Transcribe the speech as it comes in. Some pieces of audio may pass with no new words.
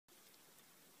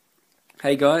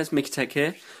Hey guys, Mickey Tech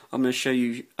here. I'm going to show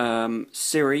you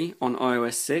Siri on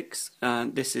iOS 6.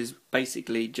 This is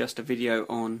basically just a video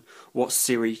on what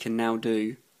Siri can now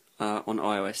do on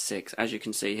iOS 6. As you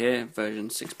can see here, version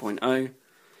 6.0,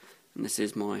 and this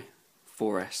is my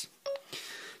 4S.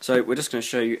 So we're just going to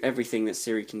show you everything that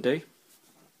Siri can do.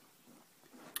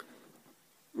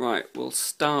 Right, we'll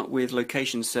start with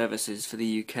location services for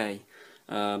the UK.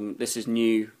 This is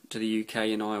new to the UK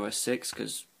in iOS 6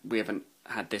 because we haven't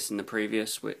had this in the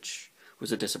previous, which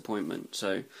was a disappointment.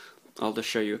 So I'll just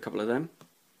show you a couple of them.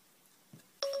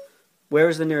 Where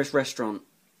is the nearest restaurant?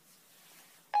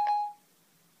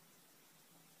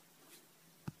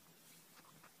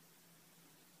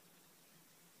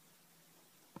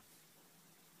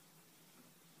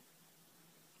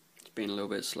 It's been a little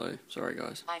bit slow. Sorry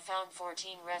guys. I found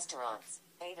 14 restaurants.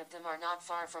 8 of them are not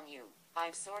far from you.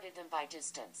 I've sorted them by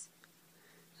distance.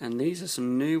 And these are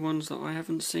some new ones that I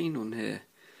haven't seen on here.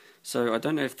 So I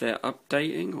don't know if they're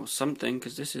updating or something,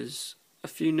 because this is a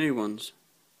few new ones.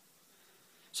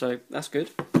 So that's good.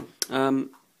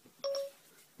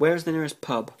 Where is the nearest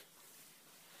pub?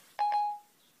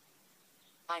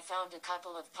 I found a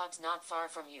couple of pubs not far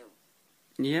from you.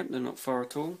 Yep, they're not far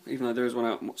at all, even though there is one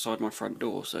outside my front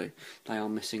door, so they are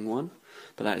missing one.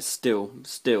 But that is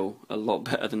still a lot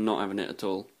better than not having it at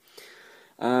all.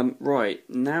 Right,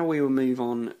 now we will move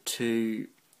on to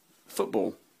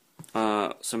football.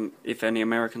 If any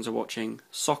Americans are watching,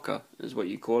 soccer is what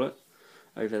you call it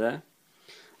over there.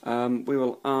 We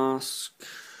will ask,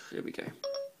 here we go.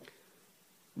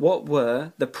 What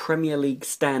were the Premier League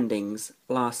standings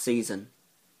last season?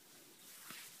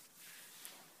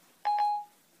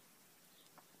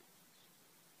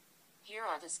 Here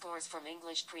are the scores from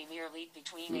English Premier League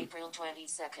between April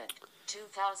 22nd,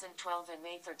 2012 and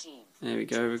May 13th. There we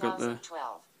go, we've got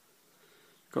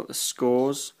 2012. the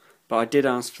scores. But I did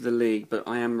ask for the league, but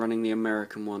I am running the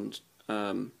American ones,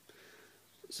 so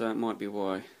that might be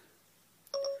why.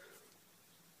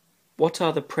 What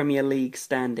are the Premier League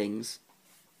standings?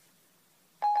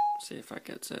 See if that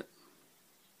gets it.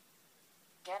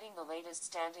 Getting the latest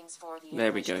standings for the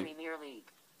There we English go. Premier League.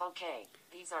 Okay,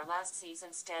 these are last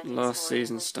season standings Last for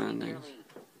season English Premier standings. League.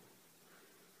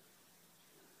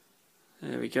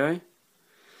 There we go.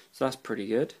 So that's pretty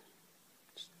good.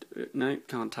 No,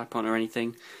 can't tap on or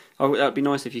anything. Oh, that'd be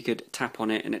nice if you could tap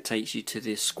on it and it takes you to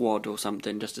the squad or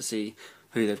something just to see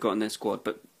who they've got in their squad.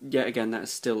 But yet again, that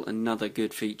is still another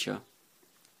good feature.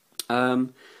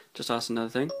 Just ask another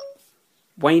thing.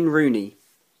 Wayne Rooney.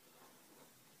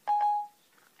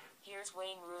 Here's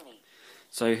Wayne Rooney.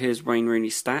 So here's Wayne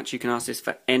Rooney's stats. You can ask this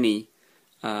for any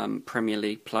Premier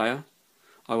League player.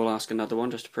 I will ask another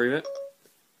one just to prove it.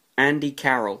 Andy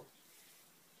Carroll.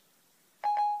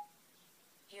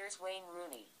 Here's Wayne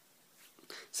Rooney.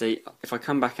 See, if I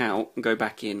come back out and go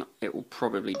back in, it will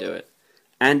probably do it.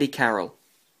 Andy Carroll.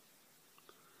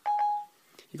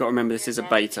 You've got to remember this is a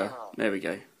beta. There we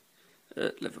go.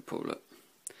 Liverpool, look.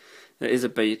 There is a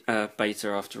beta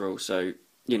after all, so,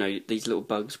 you know, these little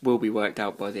bugs will be worked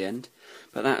out by the end.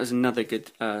 But that is another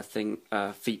good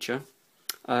feature.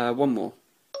 One more.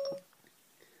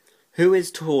 Who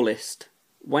is tallest?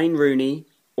 Wayne Rooney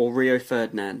or Rio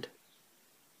Ferdinand?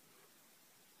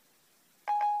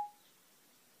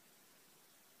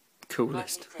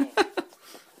 Coolest.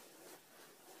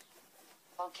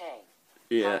 Okay.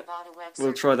 Yeah, How about a web we'll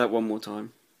search? try that one more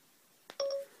time.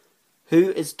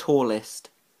 Who is tallest?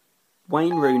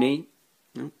 Wayne Rooney.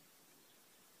 No.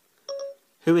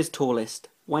 Who is tallest?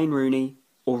 Wayne Rooney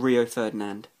or Rio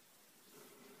Ferdinand?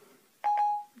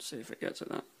 Let's see if it gets at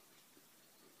that.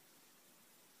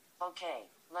 Okay,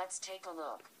 let's take a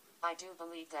look. I do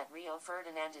believe that Rio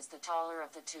Ferdinand is the taller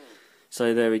of the two.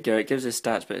 So there we go. It gives his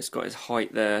stats, but it's got his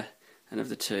height there, and of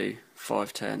the two,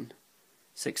 5'10",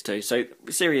 6'2". So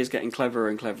Siri is getting cleverer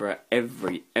and cleverer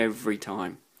every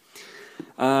time.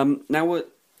 Now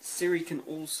what Siri can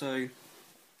also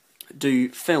do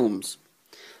films.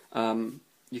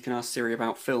 You can ask Siri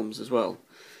about films as well.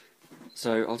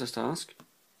 So I'll just ask.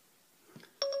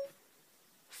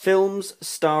 Films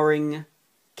starring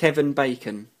Kevin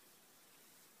Bacon.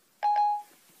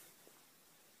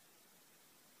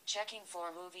 Checking for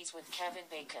movies with Kevin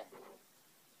Bacon.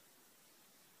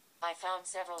 I found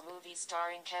several movies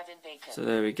starring Kevin Bacon. So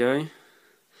there we go.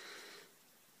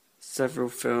 Several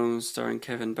films starring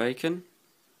Kevin Bacon.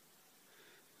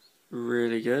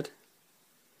 Really good.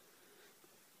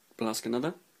 We'll ask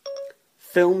another.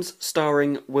 Films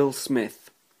starring Will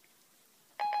Smith.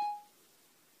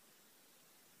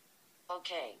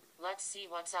 Okay, let's see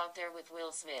what's out there with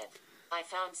Will Smith. I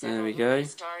found There several we go.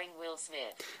 movies starring Will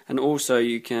Smith. And also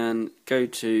you can go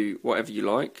to whatever you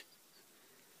like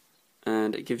and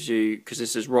and it gives you, because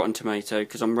this is Rotten Tomato,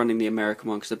 because I'm running the American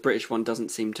one, because the British one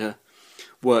doesn't seem to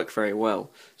work very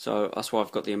well, so that's why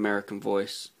I've got the American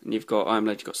voice. And you've got, I'm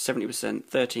Legend got 70%,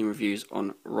 13 reviews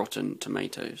on Rotten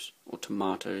Tomatoes, or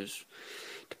tomatoes,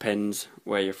 depends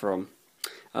where you're from.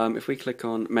 If we click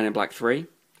on Men in Black 3,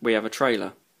 we have a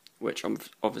trailer, which I'm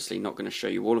obviously not going to show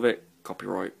you all of it,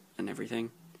 copyright and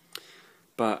everything,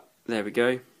 but there we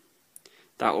go.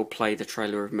 That will play the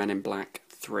trailer of Men in Black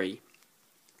 3.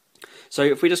 So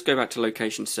if we just go back to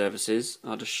location services,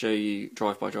 I'll just show you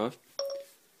drive by drive.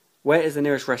 Where is the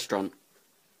nearest restaurant?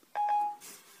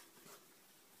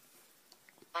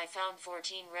 I found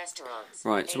 14 restaurants.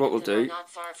 Right, so what we'll do,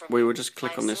 we will just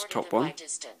click on this top one.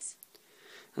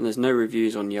 And there's no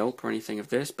reviews on Yelp or anything of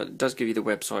this, but it does give you the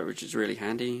website, which is really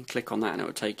handy. Click on that and it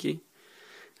will take you.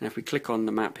 And if we click on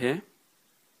the map here,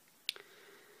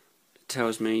 it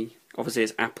tells me, obviously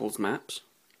it's Apple's maps,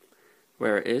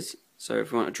 where it is. So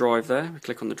if we want to drive there, we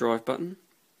click on the drive button.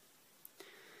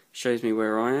 Shows me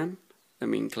where I am. Then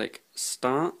we can click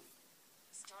start.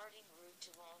 Starting route to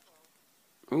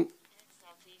Walpole. Oh.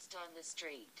 Southeast on the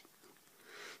street.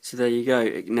 So there you go.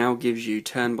 It now gives you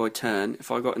turn by turn. If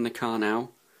I got in the car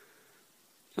now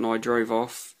and I drove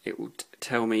off, it will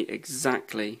tell me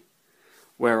exactly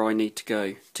where I need to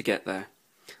go to get there,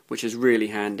 which is really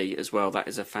handy as well. That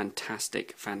is a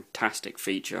fantastic, fantastic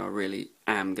feature. I really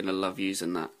am going to love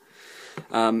using that.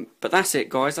 But that's it,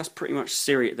 guys. That's pretty much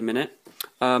Siri at the minute.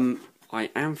 I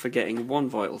am forgetting one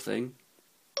vital thing.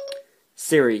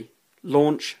 Siri,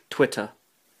 launch Twitter.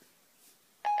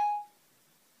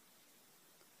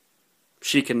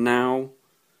 She can now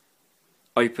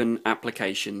open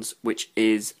applications, which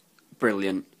is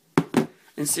brilliant.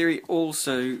 And Siri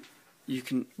also,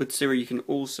 with Siri you can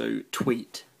also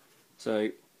tweet.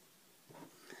 So,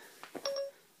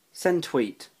 send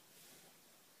tweet.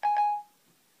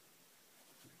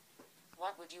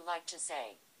 What would you like to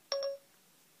say?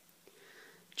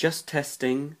 Just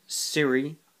testing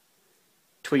Siri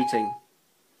tweeting.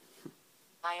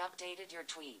 I updated your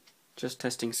tweet. Just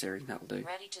testing Siri, that'll do.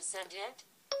 Ready to send it?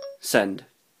 Send.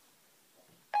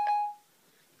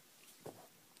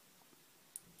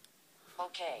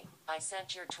 Okay, I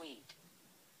sent your tweet.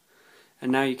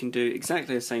 And now you can do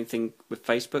exactly the same thing with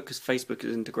Facebook, because Facebook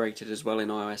is integrated as well in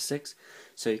iOS 6.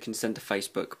 So you can send to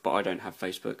Facebook, but I don't have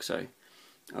Facebook, so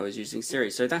I was using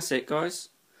Siri. So that's it, guys.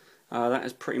 That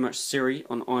is pretty much Siri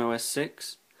on iOS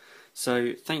 6.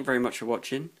 So thank you very much for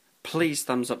watching. Please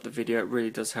thumbs up the video, it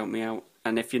really does help me out.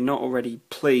 And if you're not already,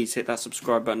 please hit that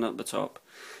subscribe button at the top.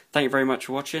 Thank you very much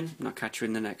for watching, and I'll catch you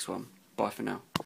in the next one. Bye for now.